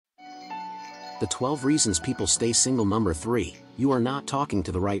The 12 reasons people stay single. Number 3, you are not talking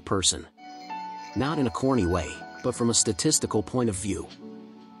to the right person. Not in a corny way, but from a statistical point of view.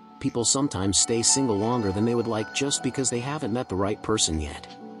 People sometimes stay single longer than they would like just because they haven't met the right person yet.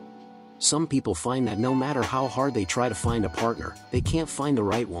 Some people find that no matter how hard they try to find a partner, they can't find the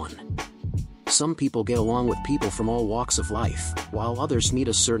right one. Some people get along with people from all walks of life, while others need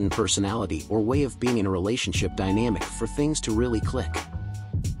a certain personality or way of being in a relationship dynamic for things to really click.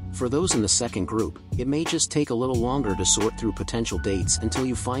 For those in the second group, it may just take a little longer to sort through potential dates until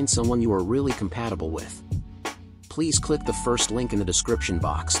you find someone you are really compatible with. Please click the first link in the description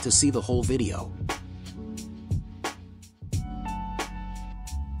box to see the whole video.